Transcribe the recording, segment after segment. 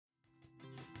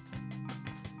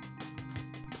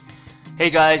Hey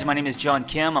guys, my name is John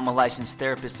Kim. I'm a licensed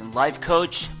therapist and life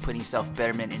coach, putting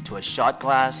self-betterment into a shot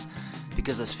glass.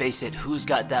 Because let's face it, who's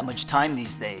got that much time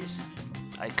these days?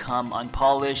 I come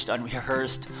unpolished,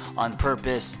 unrehearsed, on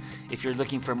purpose. If you're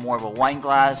looking for more of a wine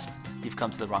glass, you've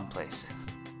come to the wrong place.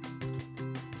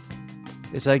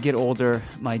 As I get older,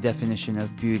 my definition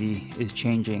of beauty is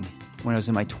changing. When I was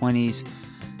in my 20s,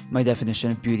 my definition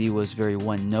of beauty was very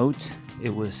one note. It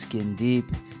was skin deep.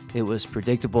 It was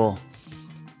predictable.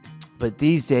 But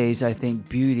these days, I think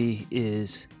beauty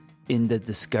is in the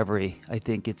discovery. I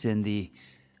think it's in the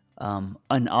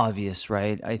unobvious,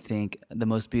 right? I think the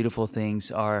most beautiful things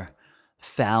are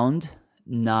found,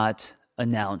 not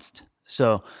announced.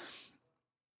 So,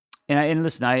 and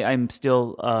listen, I'm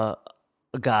still a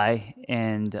guy,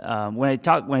 and when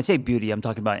I say beauty, I'm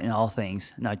talking about in all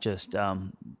things, not just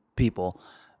people.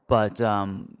 But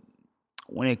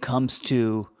when it comes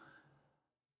to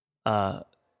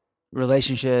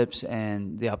relationships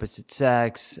and the opposite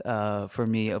sex, for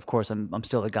me, of course, I'm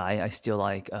still a guy. I still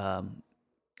like a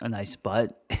nice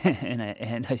butt,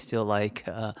 and I still like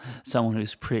someone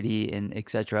who's pretty and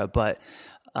etc. But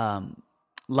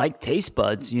like taste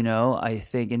buds, I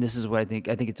think, and this is what I think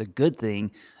it's a good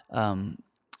thing.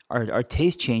 Our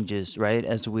taste changes, right,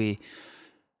 as we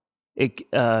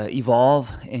evolve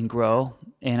and grow.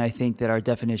 And I think that our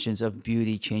definitions of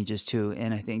beauty changes too.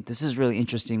 And I think this is really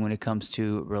interesting when it comes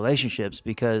to relationships,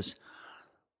 because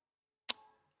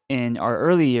in our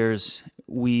early years,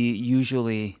 we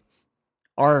usually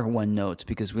are one note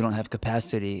because we don't have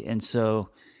capacity. And so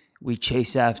we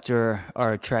chase after,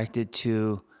 are attracted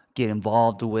to, get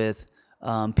involved with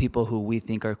people who we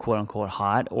think are quote unquote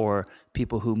hot, or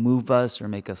people who move us or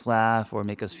make us laugh or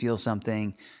make us feel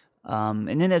something.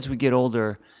 And then as we get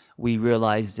older, we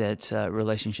realize that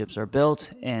relationships are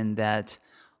built and that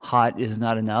hot is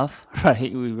not enough,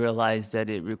 right? We realize that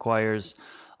it requires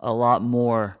a lot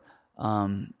more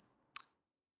to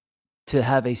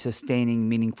have a sustaining,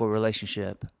 meaningful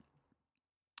relationship.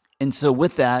 And so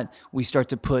with that, we start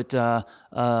to put,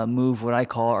 move what I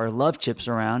call our love chips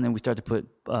around, and we start to put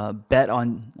bet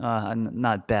on,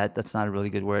 not bet, that's not a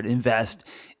really good word, invest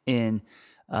in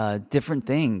different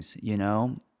things,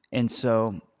 And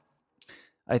so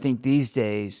I think these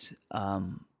days,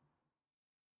 I'm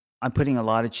putting a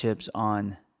lot of chips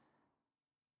on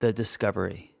the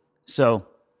discovery. So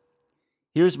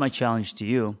here's my challenge to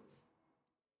you.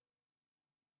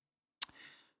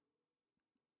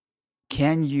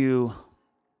 Can you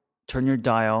turn your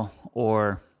dial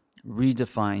or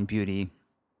redefine beauty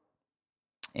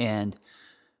and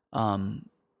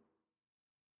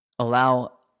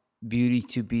allow beauty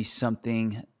to be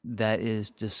something that is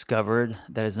discovered,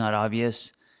 that is not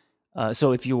obvious?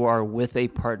 So if you are with a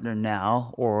partner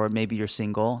now, or maybe you're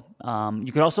single,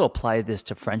 you could also apply this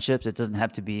to friendships. It doesn't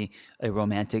have to be a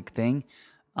romantic thing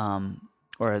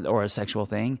or a sexual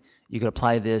thing. You could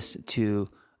apply this to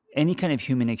any kind of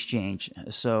human exchange.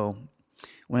 So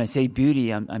when I say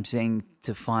beauty, I'm saying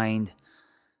to find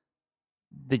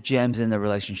the gems in the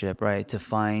relationship, right? To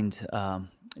find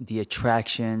the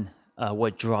attraction,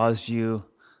 what draws you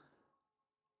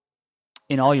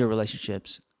in all your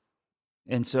relationships.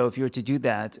 And so if you were to do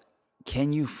that,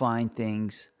 can you find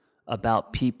things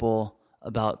about people,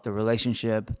 about the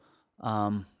relationship,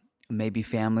 maybe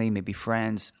family, maybe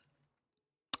friends,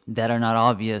 that are not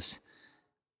obvious?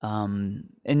 And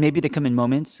maybe they come in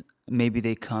moments, maybe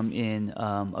they come in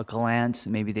a glance,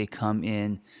 maybe they come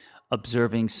in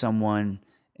observing someone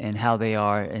and how they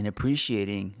are and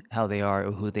appreciating how they are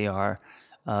or who they are,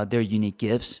 their unique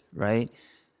gifts, right?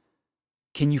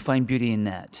 Can you find beauty in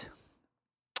that?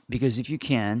 Because if you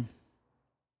can,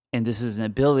 and this is an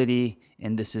ability,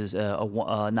 and this is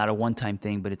not a one-time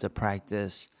thing, but it's a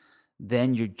practice,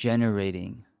 then you're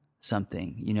generating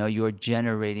something. You're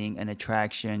generating an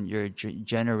attraction. You're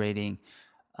generating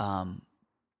a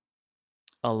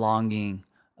longing,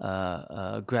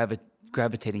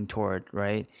 gravitating toward,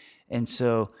 right? And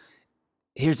so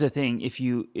here's the thing: if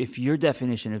your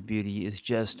definition of beauty is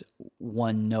just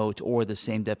one note, or the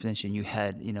same definition you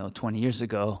had, 20 years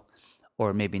ago,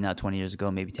 or maybe not 20 years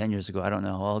ago, maybe 10 years ago, I don't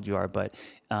know how old you are, but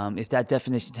if that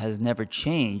definition has never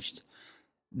changed,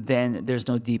 then there's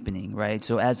no deepening, right?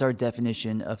 So as our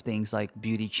definition of things like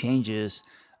beauty changes,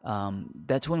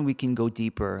 that's when we can go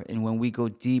deeper. And when we go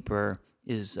deeper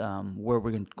is where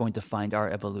we're going to find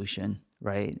our evolution,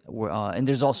 right? And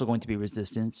there's also going to be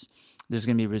resistance. There's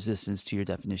going to be resistance to your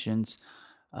definitions.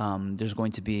 There's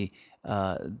going to be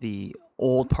the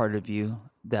old part of you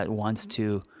that wants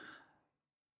to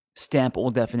stamp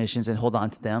old definitions and hold on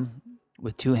to them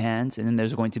with two hands. And then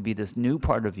there's going to be this new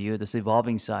part of you, this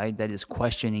evolving side that is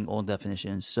questioning old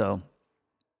definitions. So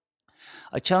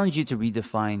I challenge you to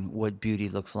redefine what beauty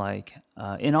looks like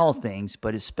in all things,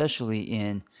 but especially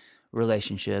in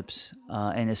relationships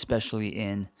and especially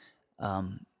in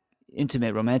um,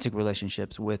 intimate romantic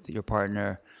relationships with your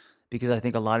partner. Because I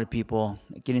think a lot of people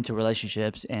get into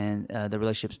relationships and the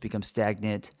relationships become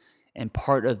stagnant. And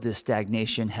part of this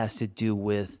stagnation has to do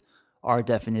with our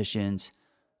definitions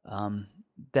um,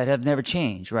 that have never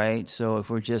changed, right? So if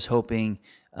we're just hoping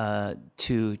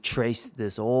to trace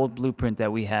this old blueprint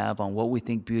that we have on what we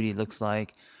think beauty looks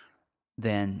like,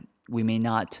 then we may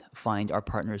not find our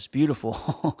partners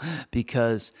beautiful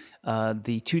because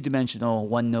the two-dimensional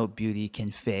one-note beauty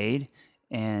can fade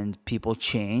and people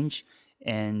change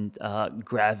and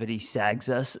gravity sags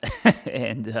us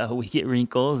and we get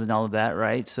wrinkles and all of that,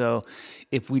 right? So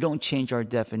if we don't change our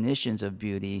definitions of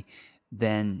beauty,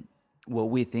 then what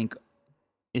we think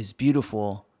is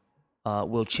beautiful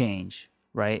will change,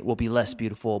 right? Will be less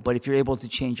beautiful. But if you're able to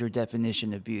change your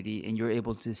definition of beauty and you're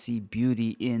able to see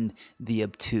beauty in the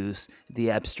obtuse,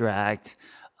 the abstract,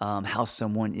 how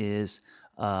someone is,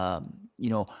 you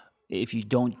know, if you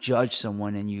don't judge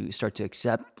someone and you start to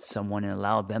accept someone and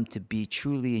allow them to be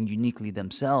truly and uniquely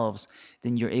themselves,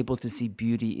 then you're able to see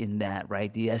beauty in that,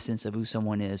 right? The essence of who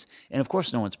someone is. And of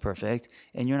course, no one's perfect,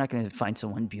 and you're not going to find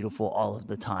someone beautiful all of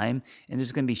the time. And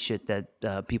there's going to be shit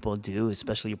that people do,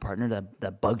 especially your partner,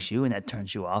 that bugs you and that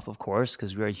turns you off, of course,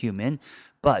 because we're human.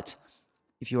 But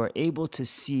if you are able to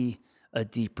see a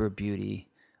deeper beauty,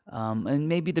 and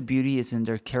maybe the beauty is in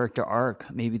their character arc.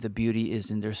 Maybe the beauty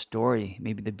is in their story.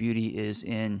 Maybe the beauty is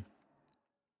in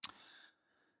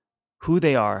who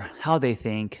they are, how they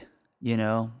think, you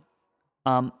know.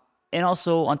 Um, and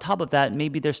also on top of that,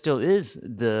 maybe there still is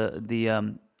the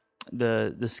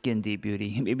skin deep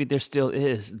beauty. Maybe there still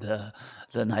is the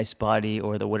nice body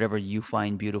or the whatever you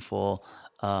find beautiful,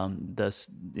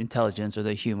 intelligence or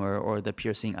the humor or the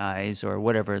piercing eyes or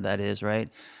whatever that is, right?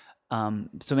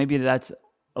 So maybe that's,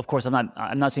 of course, I'm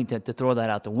not saying to throw that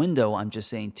out the window. I'm just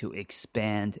saying to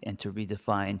expand and to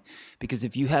redefine, because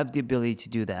if you have the ability to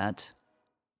do that,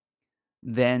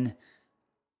 then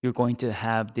you're going to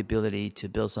have the ability to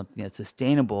build something that's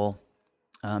sustainable.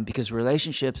 Because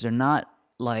relationships are not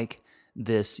like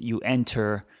this. You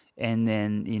enter and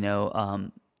then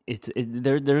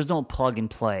there's no plug and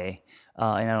play.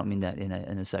 And I don't mean that in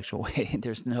a sexual way.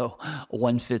 There's no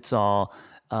one fits all.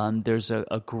 There's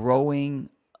a growing,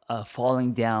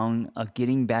 falling down,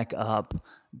 getting back up.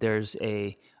 There's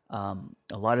a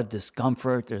lot of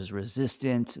discomfort. There's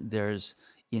resistance. There's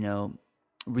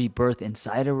rebirth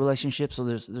inside a relationship. So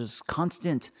there's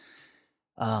constant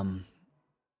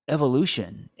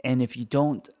evolution. And if you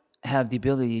don't have the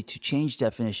ability to change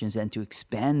definitions and to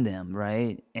expand them,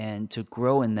 right, and to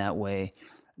grow in that way,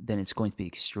 then it's going to be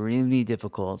extremely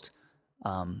difficult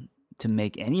to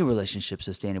make any relationship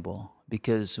sustainable,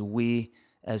 because we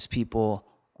as people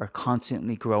are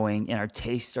constantly growing and our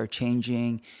tastes are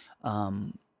changing.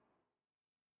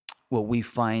 What we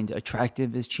find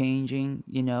attractive is changing,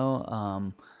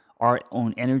 our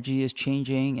own energy is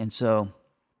changing. And so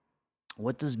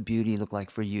what does beauty look like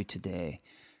for you today?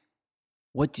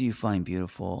 What do you find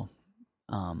beautiful?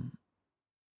 And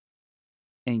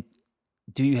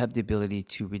do you have the ability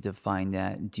to redefine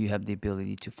that? Do you have the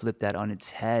ability to flip that on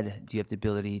its head? Do you have the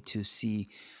ability to see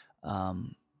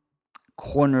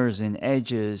corners and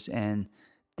edges and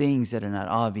things that are not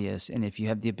obvious? And if you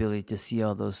have the ability to see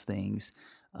all those things,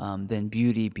 then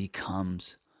beauty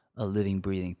becomes a living,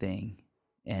 breathing thing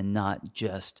and not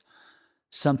just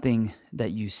something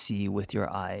that you see with your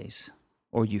eyes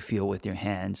or you feel with your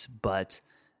hands, but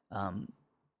an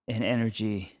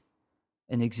energy,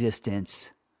 an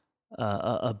existence,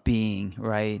 a being,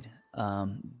 right?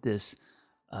 This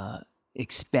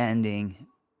expanding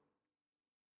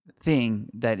thing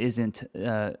that isn't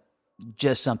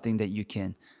just something that you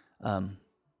can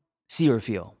see or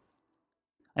feel.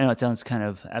 I know it sounds kind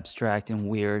of abstract and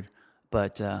weird,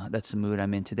 but that's the mood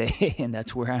I'm in today, and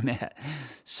that's where I'm at.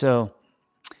 So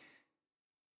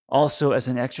also as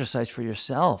an exercise for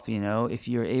yourself, if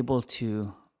you're able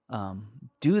to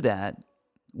do that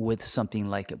with something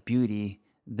like a beauty,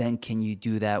 then can you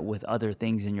do that with other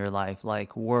things in your life,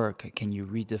 like work? Can you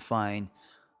redefine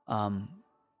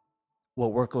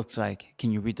what work looks like?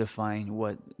 Can you redefine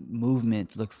what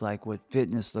movement looks like, what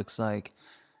fitness looks like?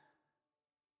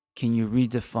 Can you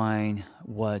redefine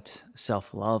what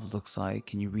self-love looks like?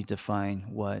 Can you redefine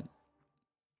what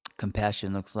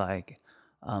compassion looks like?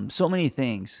 So many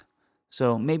things.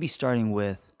 So maybe starting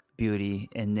with beauty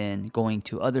and then going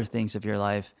to other things of your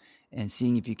life and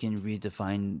seeing if you can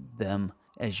redefine them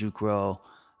as you grow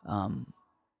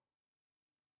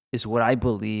is what I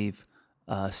believe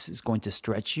is going to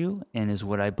stretch you, and is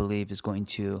what I believe is going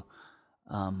to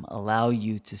allow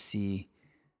you to see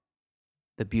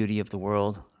the beauty of the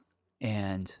world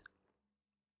and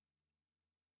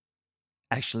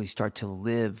actually start to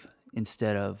live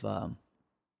instead of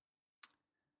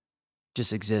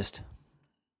just exist.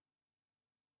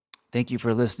 Thank you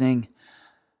for listening.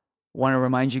 Want to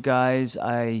remind you guys,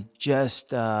 I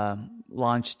just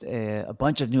launched a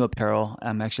bunch of new apparel.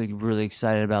 I'm actually really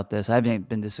excited about this. I haven't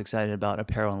been this excited about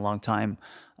apparel in a long time.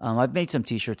 I've made some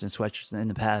t-shirts and sweatshirts in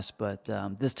the past, but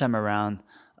this time around,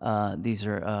 these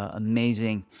are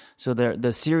amazing. So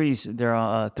the series, there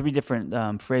are 3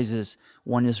 different phrases.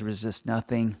 One is resist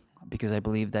nothing, because I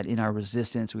believe that in our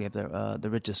resistance, we have the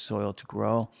richest soil to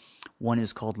grow. One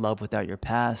is called love without your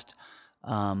past,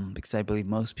 because I believe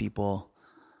most people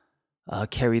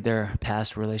carry their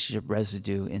past relationship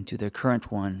residue into their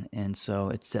current one, and so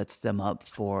it sets them up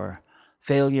for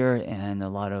failure and a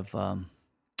lot of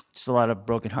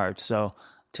broken hearts. So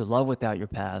to love without your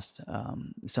past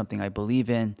is something I believe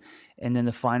in. And then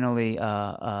finally,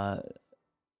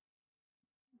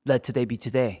 let today be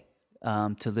today.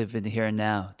 To live in the here and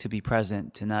now, to be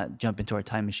present, to not jump into our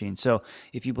time machine. So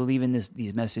if you believe in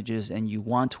these messages and you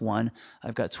want one,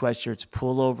 I've got sweatshirts,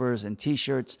 pullovers, and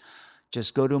t-shirts.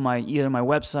 Just go to either my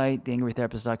website,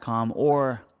 theangrytherapist.com,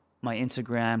 or my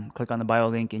Instagram. Click on the bio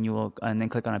link, and then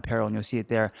click on apparel, and you'll see it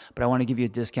there. But I want to give you a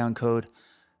discount code,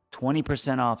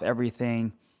 20% off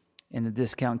everything, and the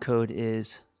discount code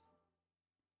is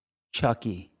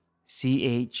Chucky,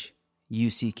 CHUCKY.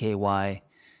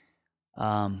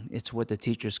 It's what the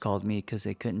teachers called me because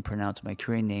they couldn't pronounce my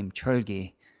Korean name,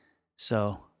 Chulgi.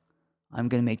 So I'm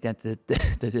going to make that the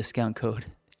discount code,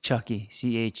 Chucky,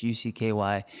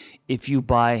 CHUCKY. If you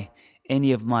buy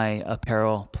any of my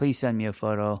apparel, please send me a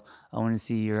photo. I want to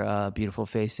see your beautiful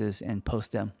faces and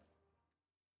post them.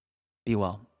 Be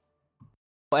well.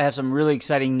 I have some really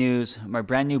exciting news. My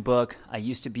brand new book, I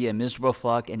Used to Be a Miserable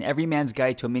Fuck, and Every Man's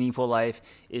Guide to a Meaningful Life,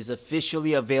 is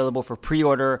officially available for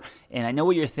pre-order. And I know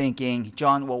what you're thinking,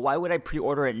 John, well, why would I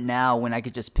pre-order it now when I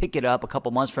could just pick it up a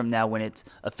couple months from now when it's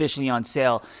officially on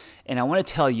sale? And I want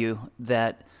to tell you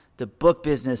that the book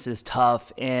business is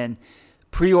tough, and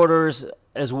pre-orders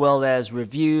as well as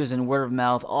reviews and word of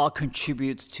mouth all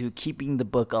contributes to keeping the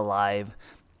book alive.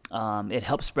 It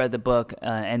helps spread the book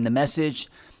and the message.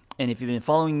 And if you've been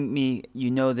following me,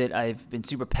 you know that I've been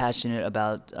super passionate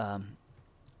about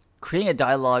creating a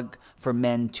dialogue for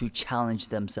men to challenge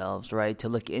themselves, right? To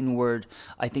look inward.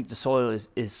 I think the soil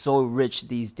is so rich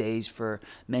these days for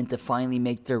men to finally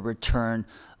make their return,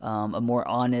 a more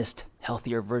honest,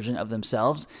 healthier version of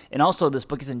themselves. And also, this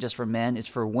book isn't just for men, it's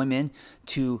for women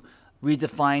to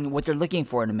redefine what they're looking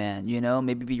for in a man,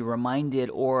 maybe be reminded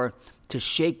or to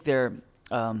shake their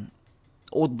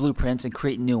old blueprints and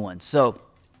create new ones. So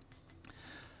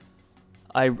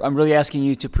I'm really asking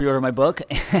you to pre-order my book,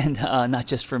 and not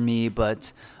just for me,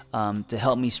 but to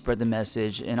help me spread the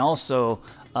message. And also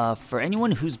for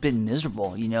anyone who's been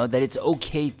miserable, that it's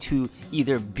okay to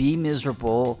either be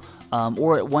miserable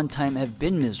or at one time have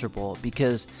been miserable,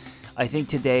 because I think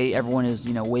today everyone is,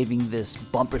 waving this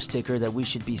bumper sticker that we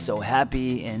should be so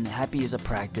happy, and happy is a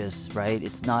practice, right?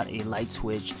 It's not a light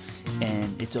switch,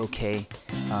 and it's okay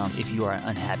if you are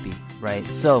unhappy, right?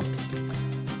 So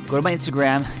go to my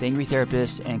Instagram, The Angry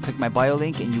Therapist, and click my bio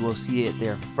link, and you will see it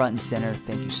there front and center.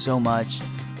 Thank you so much.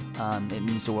 It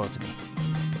means the world to me.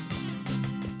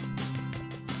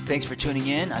 Thanks for tuning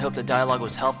in. I hope the dialogue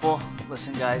was helpful.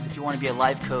 Listen, guys, if you want to be a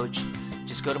life coach,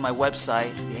 just go to my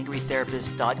website,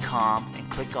 theangrytherapist.com, and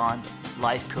click on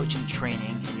Life Coaching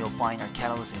Training, and you'll find our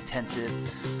Catalyst Intensive.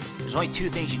 There's only 2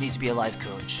 things you need to be a life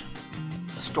coach: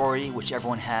 a story, which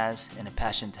everyone has, and a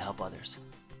passion to help others.